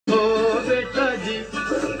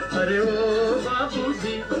अरे ओ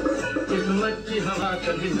बाबूजी, किस्मत की हवा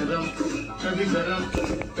कभी नरम कभी गरम,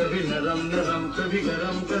 कभी नरम नरम कभी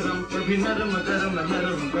गरम गरम, कभी नरम गरम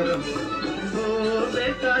नरम गरम, ओ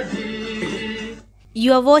बेटा जी.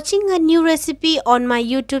 You are watching a new recipe on my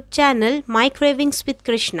YouTube channel, My Cravings with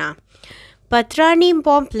Krishna. Patrani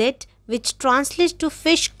Pomfret, which translates to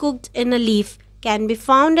fish cooked in a leaf, can be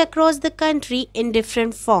found across the country in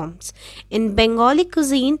different forms. In Bengali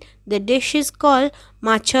cuisine, the dish is called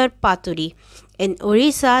machar paturi. In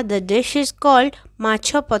Odisha, the dish is called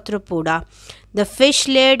macha poda. The fish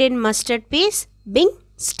layered in mustard paste being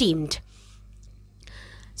steamed.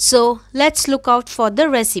 So let's look out for the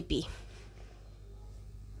recipe.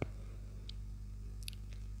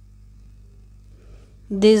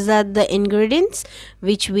 These are the ingredients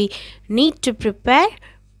which we need to prepare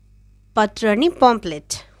Patrani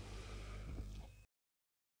Pomfret.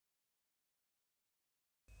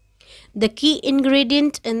 The key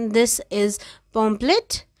ingredient in this is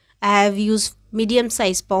pomfret. I have used medium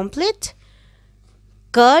size pomfret,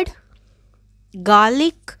 curd,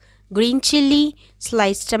 garlic, green chili,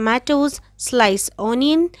 sliced tomatoes, sliced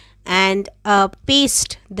onion, and a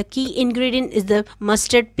paste. The key ingredient is the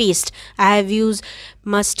mustard paste. I have used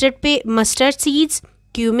mustard seeds,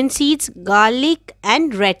 cumin seeds, garlic,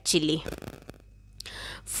 and red chili.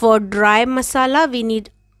 For dry masala, we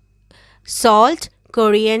need salt,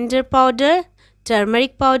 coriander powder,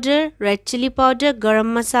 turmeric powder, red chili powder,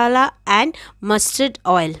 garam masala, and mustard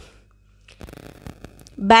oil.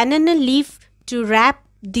 Banana leaf to wrap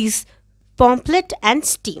these pomfret and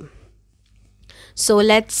steam. So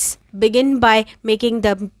let's begin by making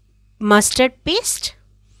the mustard paste.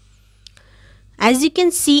 As you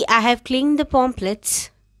can see, I have cleaned the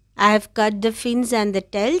pomfrets. I have cut the fins and the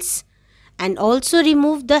tails and also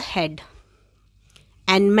removed the head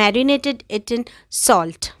and marinated it in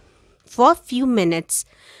salt for a few minutes.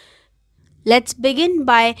 Let's begin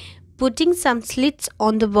by putting some slits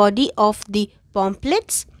on the body of the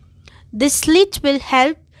pomfrets. This slit will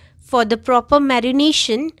help for the proper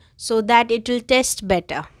marination so that it will taste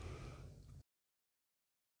better.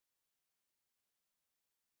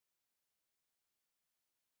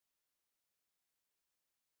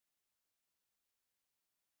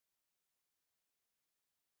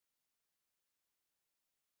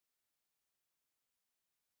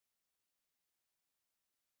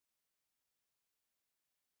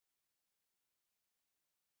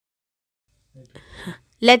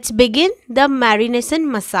 Let's begin the marination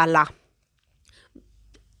masala.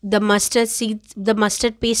 The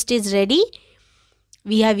mustard paste is ready.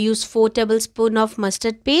 We have used 4 tablespoons of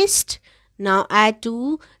mustard paste. Now add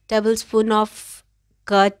 2 tablespoons of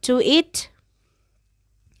curd to it.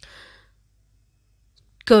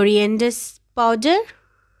 Coriander powder,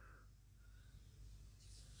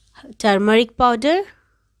 turmeric powder,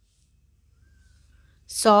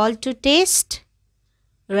 salt to taste,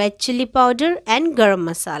 red chili powder, and garam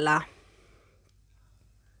masala.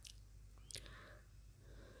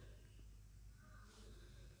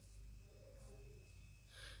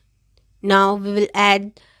 Now we will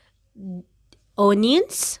add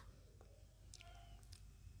onions,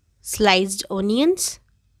 sliced onions,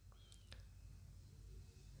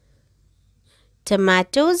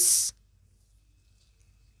 tomatoes,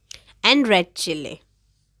 and red chili,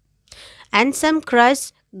 and some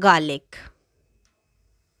crushed garlic.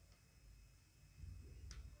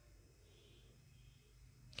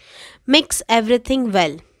 Mix everything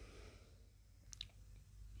well.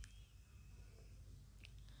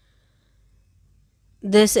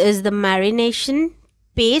 This is the marination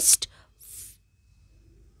paste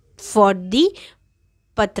for the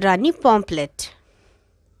Patrani Pomfret.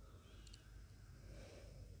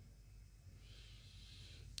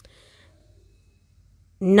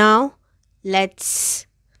 Now let's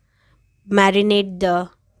marinate the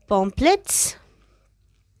pomfrets.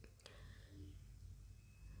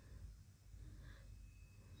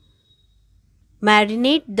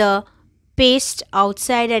 Marinate the paste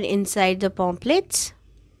outside and inside the pomfrets.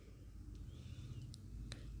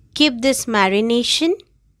 Keep this marination.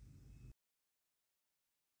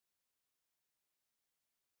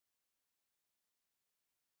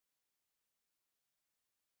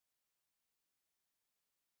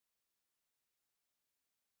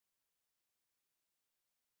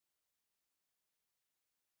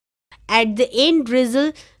 At the end,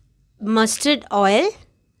 drizzle mustard oil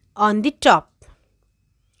on the top.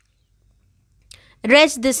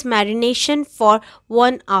 Rest this marination for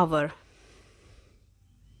 1 hour.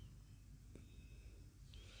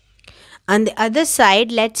 On the other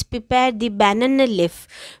side, let's prepare the banana leaf.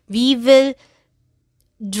 We will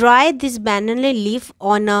dry this banana leaf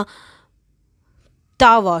on a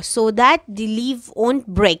tawa so that the leaf won't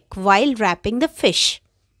break while wrapping the fish.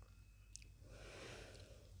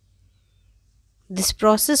 This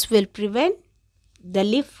process will prevent the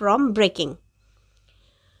leaf from breaking.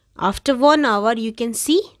 After 1 hour, you can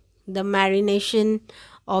see the marination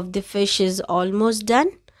of the fish is almost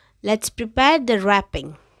done. Let's prepare the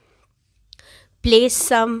wrapping. Place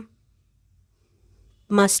some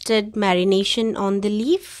mustard marination on the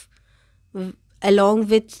leaf along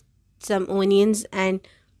with some onions and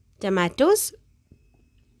tomatoes.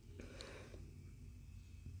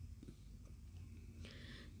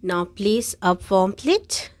 Now place a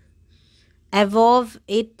pomfret. Above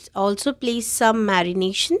it also place some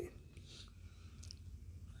marination.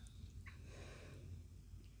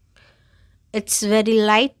 It's very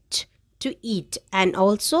light to eat and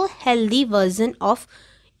also healthy version of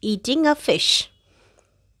eating a fish.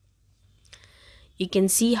 You can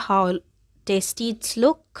see how tasty it's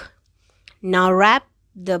look. Now wrap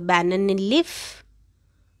the banana leaf.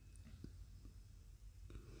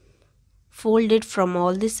 Fold it from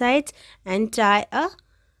all the sides and tie a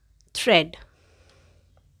thread.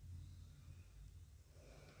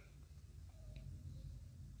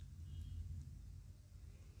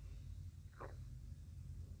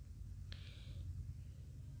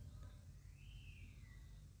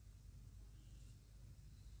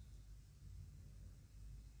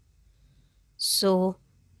 So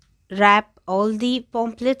wrap all the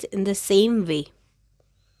pomfrets in the same way.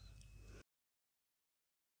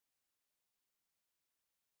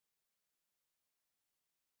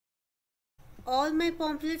 All my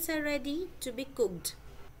pomfrets are ready to be cooked.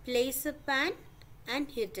 Place a pan and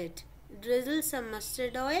heat it. Drizzle some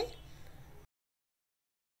mustard oil.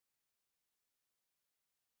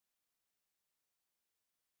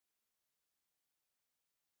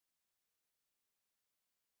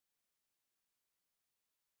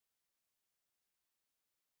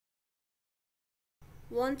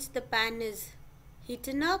 Once the pan is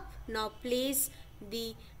heaten up, now place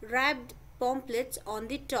the wrapped pomfrets on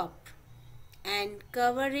the top and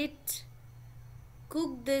cover it.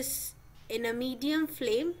 Cook this in a medium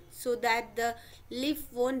flame so that the leaf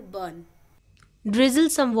won't burn. Drizzle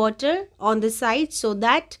some water on the side so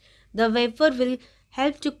that the vapor will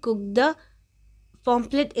help to cook the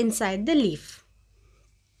pomfret inside the leaf.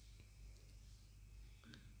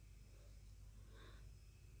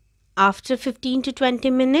 After 15 to 20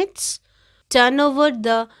 minutes, turn over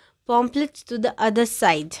the pomfrets to the other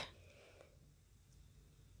side.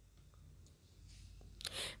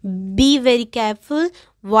 Be very careful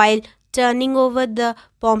while turning over the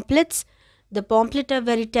pomfrets. The pomfrets are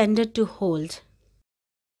very tender to hold.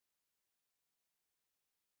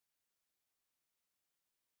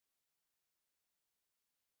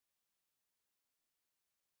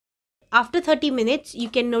 After 30 minutes, you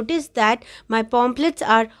can notice that my pomfrets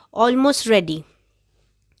are almost ready.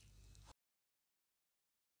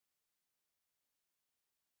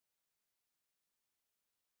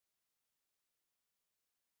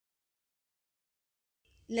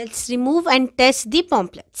 Let's remove and test the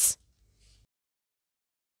pomfrets.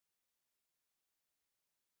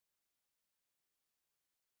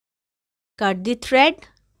 Cut the thread.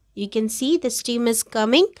 You can see the steam is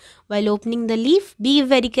coming while opening the leaf. Be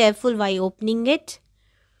very careful while opening it.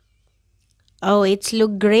 Oh, it's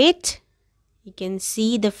look great. You can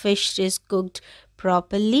see the fish is cooked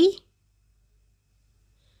properly.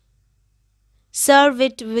 Serve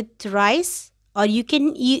it with rice or you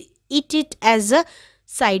can eat it as a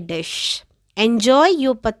side dish. Enjoy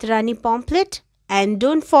your Patrani Pomfret and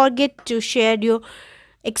don't forget to share your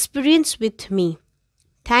experience with me.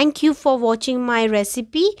 Thank you for watching my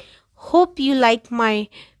recipe. Hope you like my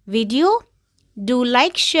video. Do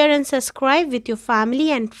like, share and subscribe with your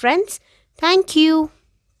family and friends. Thank you.